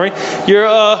 Valerie, you're,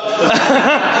 no,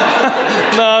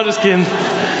 I'm just kidding.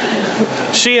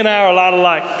 She and I are a lot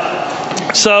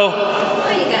alike. So,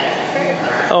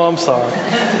 oh, I'm sorry.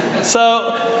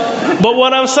 So, but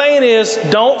what I'm saying is,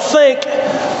 don't think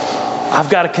I've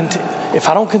got to continue. If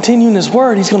I don't continue in His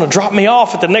Word, He's going to drop me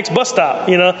off at the next bus stop.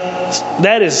 You know,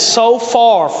 that is so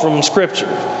far from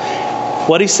Scripture.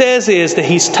 What He says is that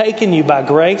He's taken you by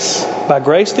grace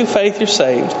through faith, you're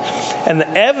saved. And the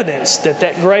evidence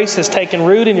that grace has taken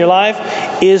root in your life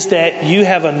is that you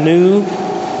have a new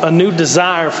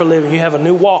desire for living. You have a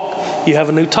new walk. You have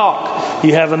a new talk.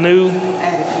 You have a new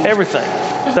everything.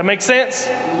 Does that make sense?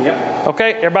 Yep.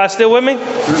 Okay, everybody still with me?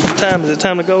 What time is it?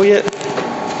 Time to go yet?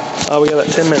 Oh, we got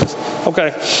about 10 minutes. Okay.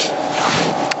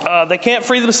 They can't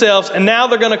free themselves, and now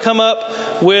they're going to come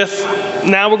up with,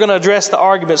 now we're going to address the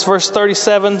arguments. Verse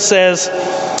 37 says,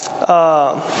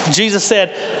 Jesus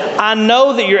said, I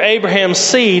know that you're Abraham's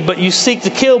seed, but you seek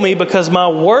to kill me because my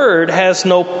word has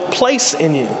no place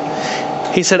in you.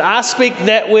 He said, I speak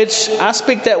that which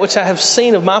I have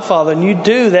seen of my father, and you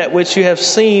do that which you have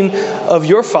seen of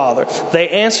your father. They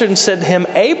answered and said to him,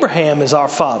 Abraham is our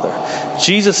father.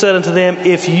 Jesus said unto them,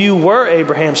 if you were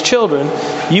Abraham's children,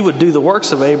 you would do the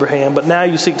works of Abraham, but now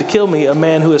you seek to kill me, a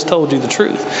man who has told you the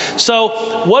truth.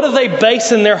 So, what are they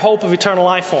basing their hope of eternal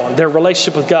life on? Their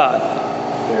relationship with God.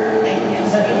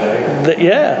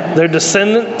 They're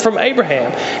descendant from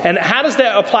Abraham. And how does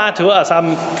that apply to us?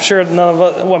 I'm sure none of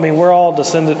us, well, I mean, we're all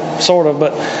descendant, sort of,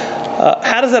 but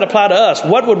how does that apply to us?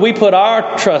 What would we put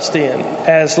our trust in?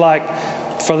 As like,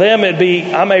 for them it'd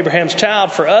be, I'm Abraham's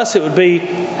child. For us it would be,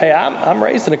 hey, I'm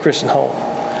raised in a Christian home.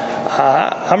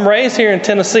 I'm raised here in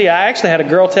Tennessee. I actually had a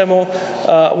girl tell me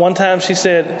one time, she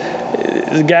said,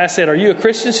 the guy said, are you a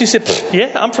Christian? She said,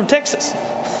 yeah, I'm from Texas.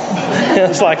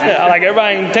 It's like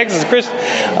everybody in Texas is Christian.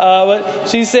 But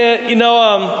she said,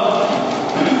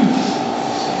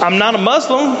 I'm not a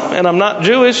Muslim, and I'm not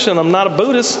Jewish, and I'm not a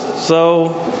Buddhist, so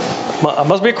I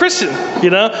must be a Christian,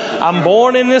 I'm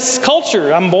born in this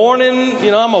culture. I'm born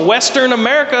in, I'm a Western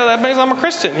America. That means I'm a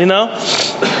Christian,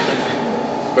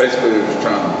 Basically, they're just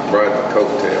trying to ride the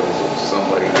coattails of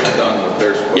somebody who's done what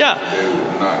they're supposed to do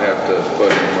and not have to put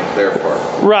in with their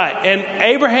part. Right. And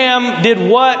Abraham did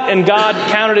what? And God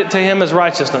counted it to him as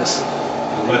righteousness.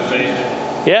 By faith.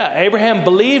 Yeah, Abraham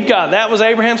believed God. That was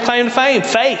Abraham's claim to fame,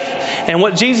 faith. And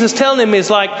what Jesus is telling him is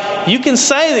like, you can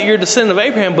say that you're a descendant of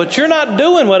Abraham, but you're not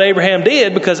doing what Abraham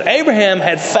did, because Abraham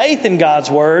had faith in God's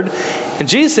word. And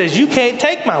Jesus says, you can't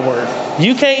take my word.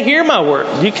 You can't hear my word.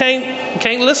 You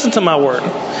can't listen to my word.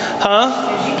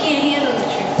 Huh? You can't handle the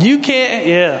truth. You can't.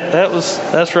 Yeah,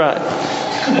 that's right.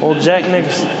 Old Jack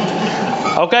Nicholson.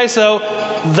 Okay, so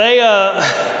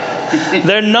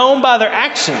they're known by their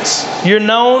actions. You're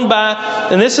known by,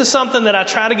 and this is something that I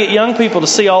try to get young people to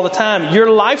see all the time.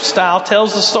 Your lifestyle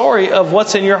tells the story of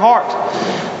what's in your heart.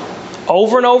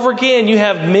 Over and over again, you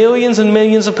have millions and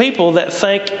millions of people that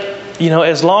think,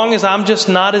 as long as I'm just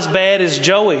not as bad as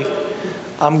Joey,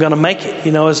 I'm going to make it.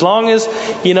 As long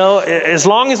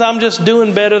as I'm just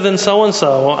doing better than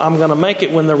so-and-so, I'm going to make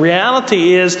it. When the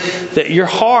reality is that your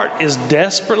heart is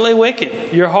desperately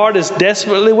wicked. Your heart is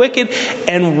desperately wicked.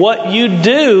 And what you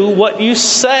do, what you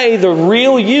say, the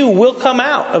real you will come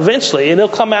out eventually. And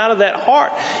it'll come out of that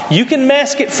heart. You can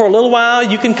mask it for a little while.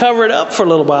 You can cover it up for a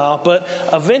little while. But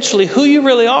eventually, who you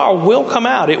really are will come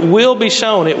out. It will be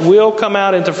shown. It will come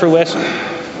out into fruition.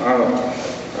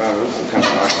 This is kind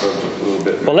of off subject a little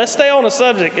bit. Well, let's stay on the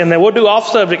subject, and then we'll do off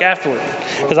subject afterward,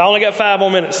 because I only got 5 more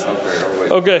minutes. Okay, I'll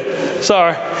wait. Okay,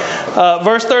 sorry.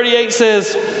 Verse 38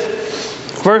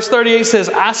 says,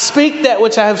 I speak that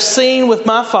which I have seen with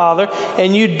my Father,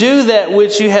 and you do that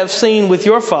which you have seen with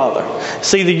your father.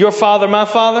 See that your father, my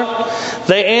father?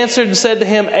 They answered and said to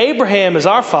him, Abraham is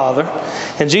our father.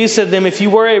 And Jesus said to them, if you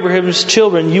were Abraham's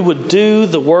children, you would do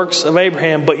the works of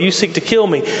Abraham, but you seek to kill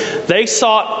me. They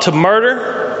sought to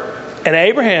murder, and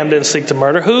Abraham didn't seek to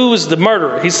murder. Who was the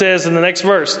murderer? He says in the next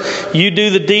verse, you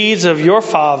do the deeds of your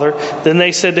father. Then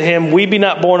they said to him, we be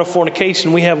not born of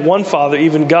fornication. We have one Father,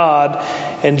 even God.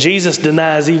 And Jesus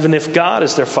denies even if God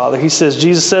is their Father. He says,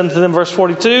 Jesus said to them, verse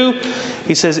 42,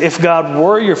 he says, if God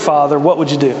were your Father, what would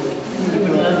you do?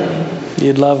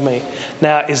 You'd love me.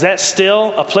 Now, is that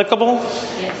still applicable?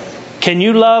 Yes. Can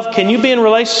you be in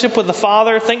relationship with the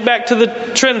Father? Think back to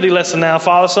the Trinity lesson now,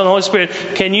 Father, Son, and Holy Spirit.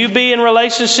 Can you be in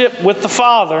relationship with the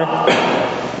Father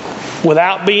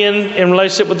without being in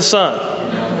relationship with the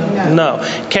Son? No.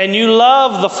 Can you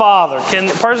love the Father? Can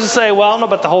the person say, well, I don't know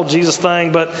about the whole Jesus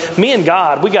thing, but me and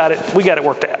God, we got it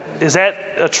worked out. Is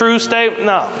that a true statement?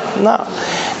 No.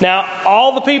 Now,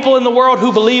 all the people in the world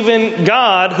who believe in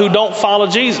God who don't follow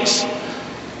Jesus,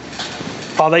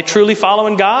 are they truly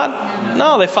following God?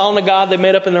 No, they're following a God they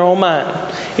made up in their own mind.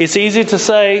 It's easy to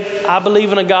say, I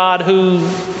believe in a God who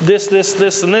this, and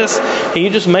this, and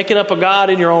you're just making up a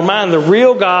God in your own mind. The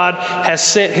real God has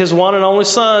sent His one and only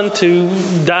Son to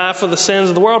die for the sins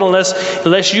of the world.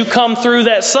 Unless you come through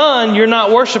that Son, you're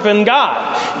not worshiping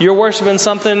God. You're worshiping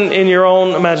something in your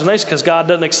own imagination, because God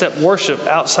doesn't accept worship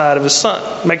outside of His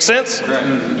Son. Make sense?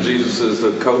 Right. Jesus is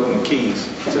the coat and keys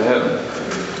to heaven.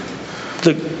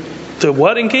 The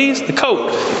what in keys? The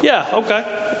coat. Yeah, okay.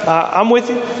 I'm with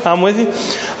you.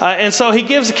 And so He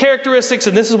gives the characteristics,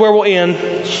 and this is where we'll end.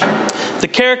 The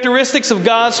characteristics of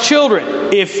God's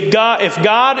children. If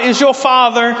God is your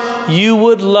Father, you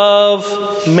would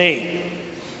love me.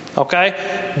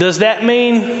 Okay? Does that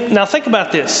mean... Now think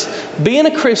about this. Being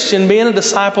a Christian, being a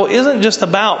disciple, isn't just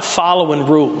about following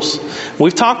rules.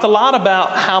 We've talked a lot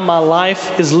about how my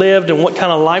life is lived and what kind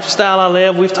of lifestyle I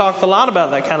live. We've talked a lot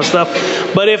about that kind of stuff.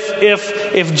 But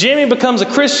if Jimmy becomes a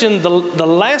Christian, the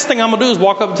last thing I'm going to do is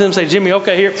walk up to him and say, Jimmy,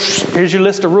 okay, here's your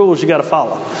list of rules you got to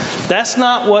follow. That's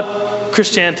not what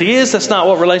Christianity is. That's not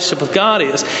what relationship with God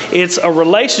is. It's a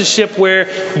relationship where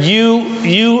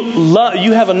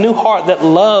you have a new heart that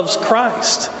loves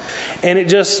Christ. And it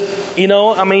just,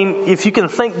 if you can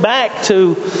think back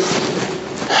to,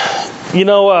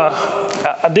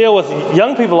 I deal with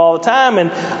young people all the time,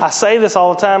 and I say this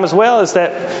all the time as well, is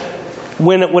that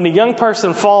when a young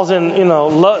person falls in,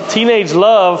 teenage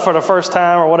love for the first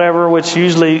time or whatever, which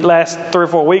usually lasts 3 or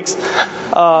 4 weeks, that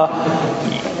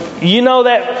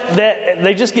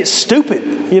they just get stupid.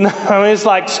 It's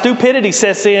like stupidity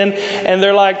sets in, and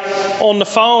they're like on the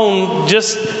phone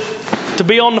just to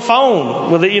be on the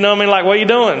phone with it. Like, what are you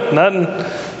doing? Nothing.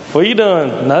 What are you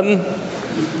doing? Nothing.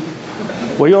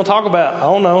 What you want to talk about? I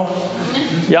don't know.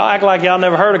 Y'all act like y'all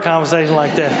never heard a conversation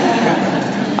like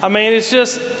that. I mean, it's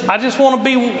just, I just want to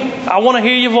I want to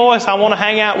hear your voice. I want to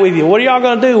hang out with you. What are y'all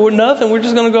going to do? We're nothing. We're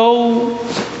just going to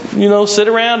go, sit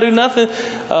around, do nothing.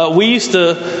 We used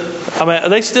to, are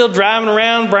they still driving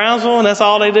around Brownsville and that's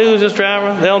all they do is just drive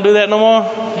around? They don't do that no more?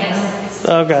 Yes.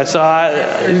 Okay, so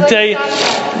I tell you,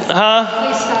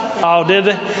 Oh, did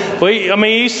they? You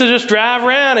used to just drive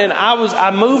around, and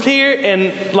I moved here,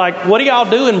 and like, what do y'all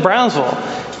do in Brownsville?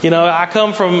 I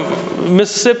come from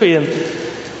Mississippi,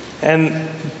 and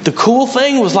the cool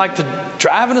thing was like to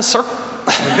drive in a circle.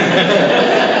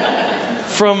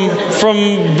 from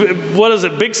what is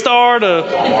it, Big Star to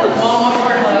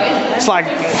Walmart. It's like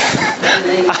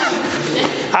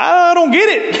I don't get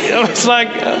it. It's like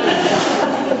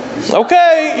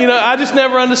okay, I just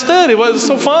never understood it. What's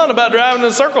so fun about driving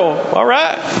in a circle? All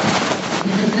right.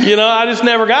 I just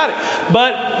never got it.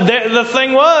 But the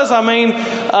thing was,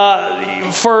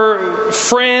 for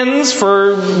friends,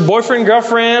 for boyfriend,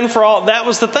 girlfriend, for all, that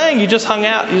was the thing. You just hung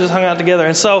out. You just hung out together.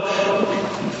 And so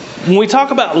when we talk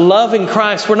about loving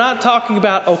Christ, we're not talking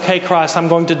about, okay, Christ, I'm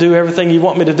going to do everything you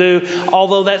want me to do,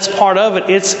 although that's part of it.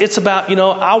 It's about,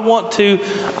 I want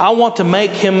to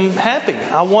make him happy.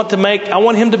 I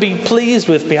want him to be pleased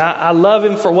with me. I love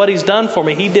him for what he's done for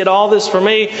me. He did all this for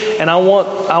me, and I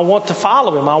want to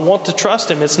follow him. I want to trust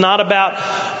him. It's not about,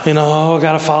 I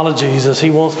got to follow Jesus.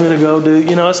 He wants me to go do,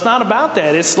 it's not about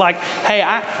that. It's like, hey,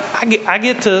 I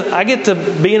get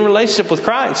to be in relationship with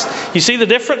Christ. You see the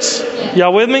difference?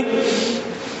 Y'all with me?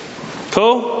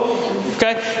 Cool?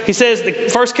 Okay. He says the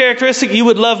first characteristic, you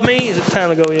would love me. Is it time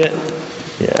to go yet?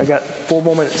 Yeah, I got 4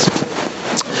 more minutes.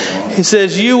 He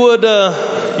says you would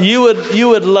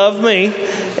love me,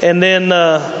 and then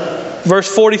verse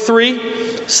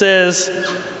 43 says,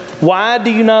 why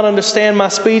do you not understand my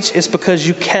speech? It's because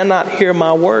you cannot hear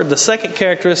my word. The second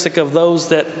characteristic of those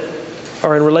that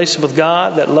are in relationship with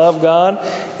God, that love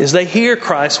God, is they hear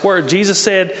Christ's word. Jesus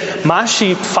said, my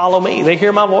sheep follow me. They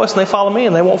hear my voice and they follow me,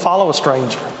 and they won't follow a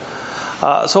stranger.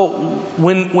 So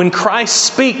when Christ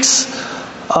speaks,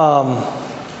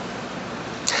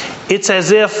 it's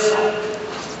as if,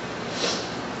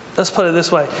 let's put it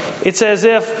this way. It's as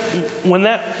if when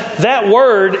that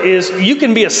word is, you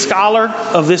can be a scholar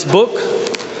of this book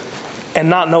and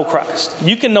not know Christ.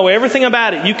 You can know everything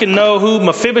about it. You can know who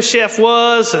Mephibosheth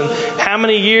was and how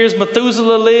many years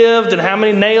Methuselah lived and how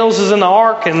many nails is in the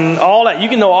ark and all that. You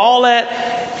can know all that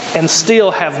and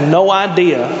still have no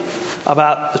idea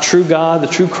about the true God, the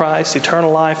true Christ,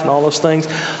 eternal life, and all those things.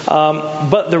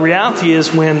 But the reality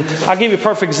is, I'll give you a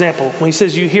perfect example. When he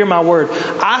says, you hear my word.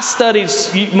 I studied,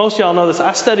 most of y'all know this,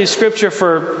 I studied Scripture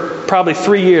for probably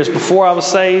 3 years before I was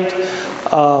saved,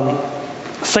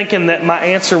 thinking that my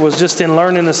answer was just in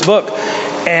learning this book.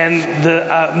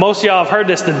 And most of y'all have heard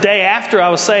this. The day after I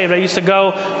was saved, I used to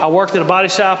go, I worked at a body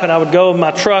shop, and I would go with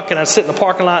my truck, and I'd sit in the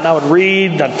parking lot, and I would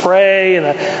read, and I'd pray.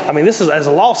 And this is as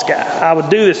a lost guy. I would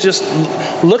do this just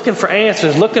looking for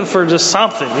answers, looking for just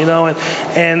something,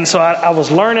 And so I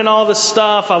was learning all this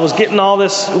stuff. I was getting all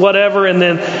this whatever. And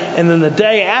then the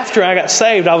day after I got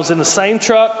saved, I was in the same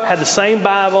truck, had the same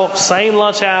Bible, same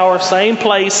lunch hour, same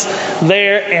place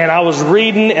there, and I was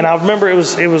reading. And I remember it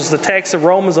was the text of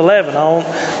Romans 11. I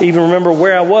don't even remember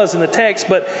where I was in the text,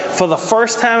 but for the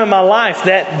first time in my life,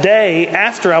 that day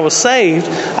after I was saved,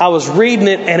 I was reading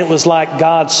it, and it was like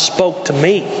God spoke to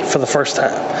me for the first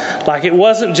time. Like, it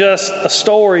wasn't just a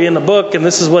story in the book, and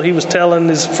this is what he was telling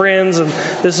his friends, and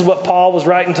this is what Paul was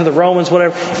writing to the Romans,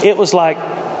 whatever. It was like,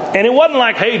 and it wasn't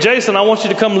like, hey, Jason, I want you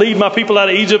to come lead my people out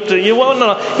of Egypt. It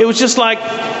was just like,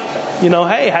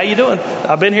 hey, how you doing?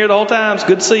 I've been here the whole time. It's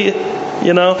good to see you,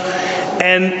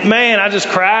 And man, I just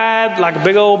cried like a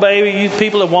big old baby.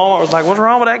 People at Walmart was like, what's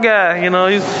wrong with that guy?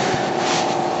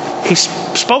 He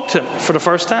spoke to me for the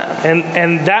first time.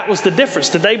 And that was the difference.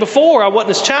 The day before, I wasn't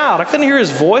his child. I couldn't hear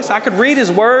his voice. I could read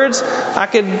his words. I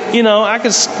could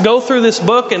go through this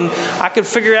book, and I could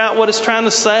figure out what it's trying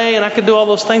to say, and I could do all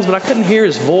those things, but I couldn't hear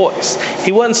his voice.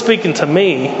 He wasn't speaking to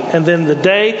me. And then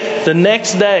the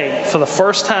next day, for the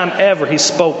first time ever, he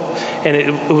spoke. And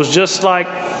it was just like,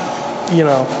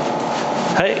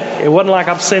 hey, it wasn't like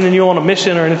I'm sending you on a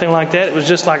mission or anything like that. It was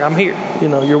just like, I'm here.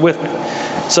 You're with me.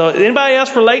 So anybody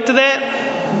else relate to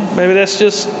that? Maybe that's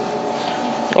just,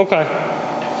 okay.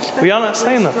 Well, y'all not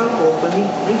saying that. But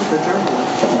he's the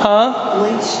journalist. Huh?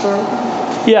 Lee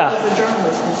Strobel. Yeah. The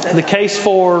journalist. The case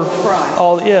for Right.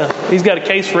 all, yeah. He's got a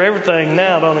case for everything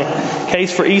now, don't he?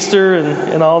 Case for Easter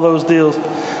and all those deals.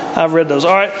 I've read those.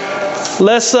 All right.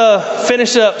 Let's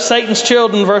finish up. Satan's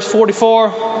children, verse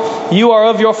 44. You are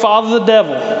of your father the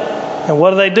devil. And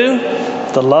what do?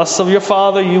 The lusts of your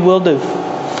father you will do.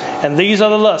 And these are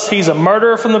the lusts. He's a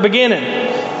murderer from the beginning,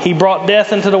 He brought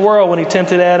death into the world when he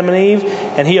tempted Adam and Eve,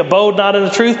 and he abode not in the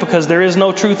truth because there is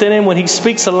no truth in him. When he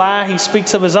speaks a lie, he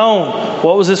speaks of his own.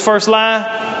 What was his first lie?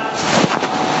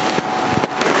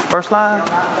 First lie?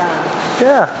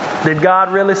 Yeah. Did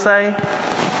God really say,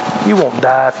 you won't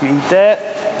die if you eat that?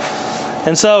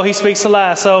 And so he speaks a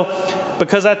lie. So,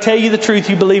 because I tell you the truth,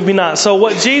 you believe me not. So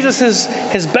what Jesus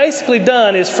has basically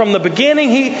done is from the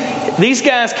beginning, these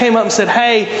guys came up and said,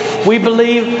 hey, we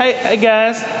believe. Hey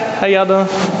guys, how y'all doing?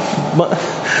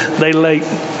 They late.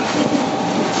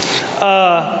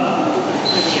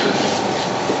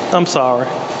 I'm sorry.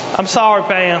 I'm sorry,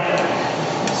 Pam.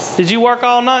 Did you work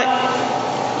all night?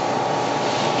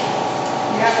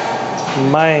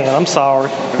 Man, I'm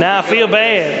sorry. Now I feel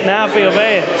bad.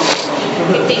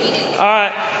 All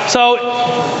right. So,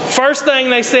 first thing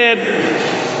they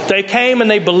said, they came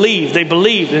and they believed. They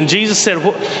believed. And Jesus said,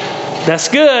 that's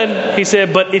good. He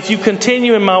said, but if you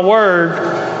continue in my word,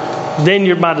 then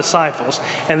you're my disciples.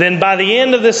 And then by the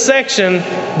end of this section,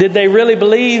 did they really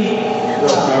believe?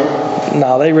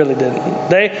 No, they really didn't.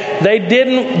 They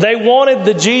didn't. They wanted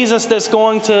the Jesus that's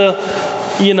going to,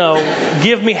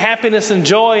 give me happiness and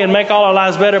joy and make all our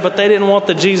lives better, but they didn't want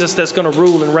the Jesus that's going to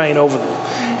rule and reign over them.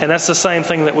 And that's the same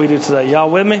thing that we do today.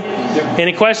 Y'all with me?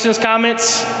 Any questions,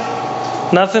 comments?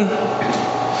 Nothing?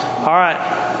 All right.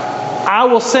 I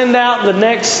will send out the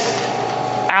next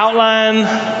outline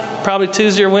probably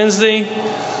Tuesday or Wednesday.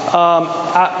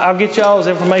 I'll get y'all's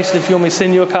information if you want me to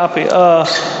send you a copy.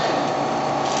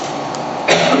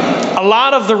 A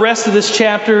lot of the rest of this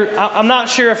chapter, I'm not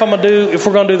sure if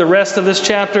we're going to do the rest of this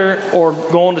chapter or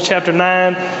go on to chapter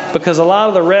 9, because a lot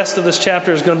of the rest of this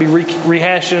chapter is going to be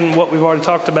rehashing what we've already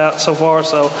talked about so far.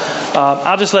 So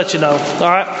I'll just let you know. All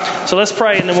right. So let's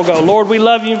pray and then we'll go. Lord, we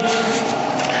love you.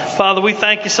 Father, we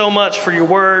thank you so much for your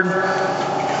word.